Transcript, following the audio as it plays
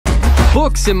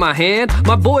books in my hand,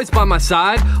 my boys by my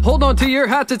side. Hold on to your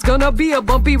hats, it's gonna be a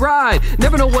bumpy ride.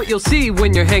 Never know what you'll see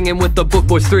when you're hanging with the Book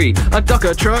Boys 3. A duck,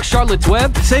 a truck, Charlotte's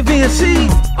Web, say Vance.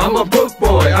 I'm a book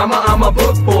boy, I'm a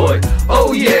book boy.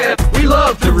 Oh yeah, we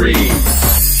love to read.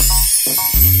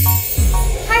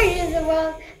 Hi, readers of the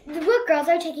world. The book girls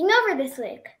are taking over this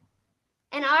week.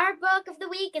 And our book of the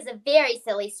week is a very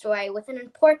silly story with an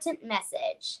important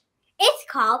message. It's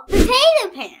called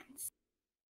Potato Pants.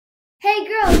 Hey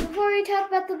girls, before we talk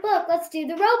about the book, let's do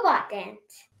the robot dance.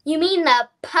 You mean the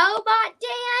Pobot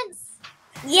dance?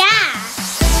 Yeah!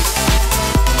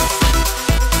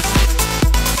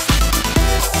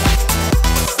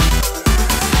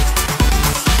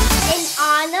 In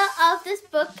honor of this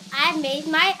book, I made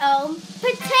my own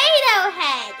potato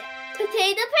head.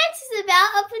 Potato Pants is about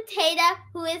a potato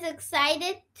who is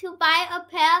excited to buy a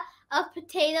pair of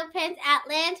potato pants at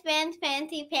Vance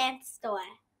Fancy Pants store.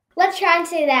 Let's try and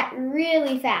say that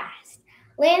really fast.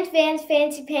 Vance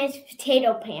Fancy Pants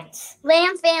Potato Pants.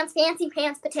 Vance Fancy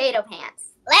Pants Potato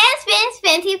Pants. Vance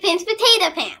Fancy Pants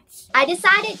Potato Pants. I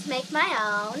decided to make my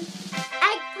own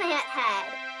eggplant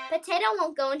head. Potato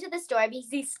won't go into the store because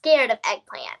he's scared of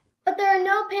eggplant. But there are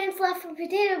no pants left for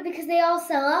Potato because they all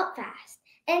sell out fast.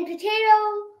 And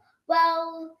Potato,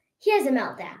 well, he has a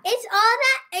meltdown. It's all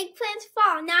that Eggplant's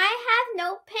fault. Now I have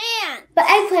no pants. But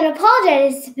Eggplant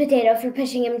apologizes to Potato for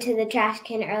pushing him to the trash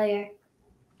can earlier.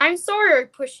 I'm sorry I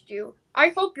pushed you. I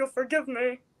hope you'll forgive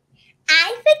me.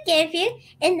 I forgive you,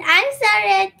 and I'm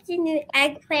sorry I did new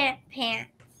eggplant pants.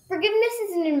 Forgiveness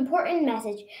is an important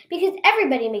message because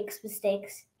everybody makes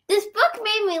mistakes. This book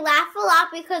made me laugh a lot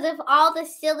because of all the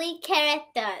silly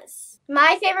characters.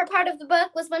 My favorite part of the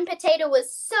book was when Potato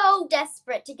was so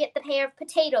desperate to get the pair of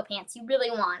potato pants he really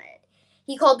wanted.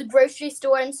 He called the grocery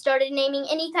store and started naming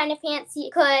any kind of pants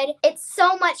he could. It's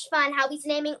so much fun how he's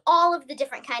naming all of the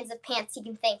different kinds of pants he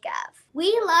can think of.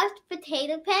 We loved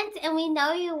potato pants, and we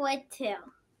know you would too.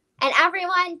 And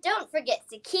everyone, don't forget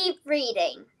to keep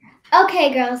reading.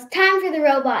 Okay, girls, time for the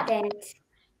robot dance.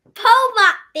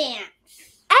 Pobot dance.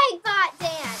 Eggbot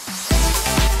dance.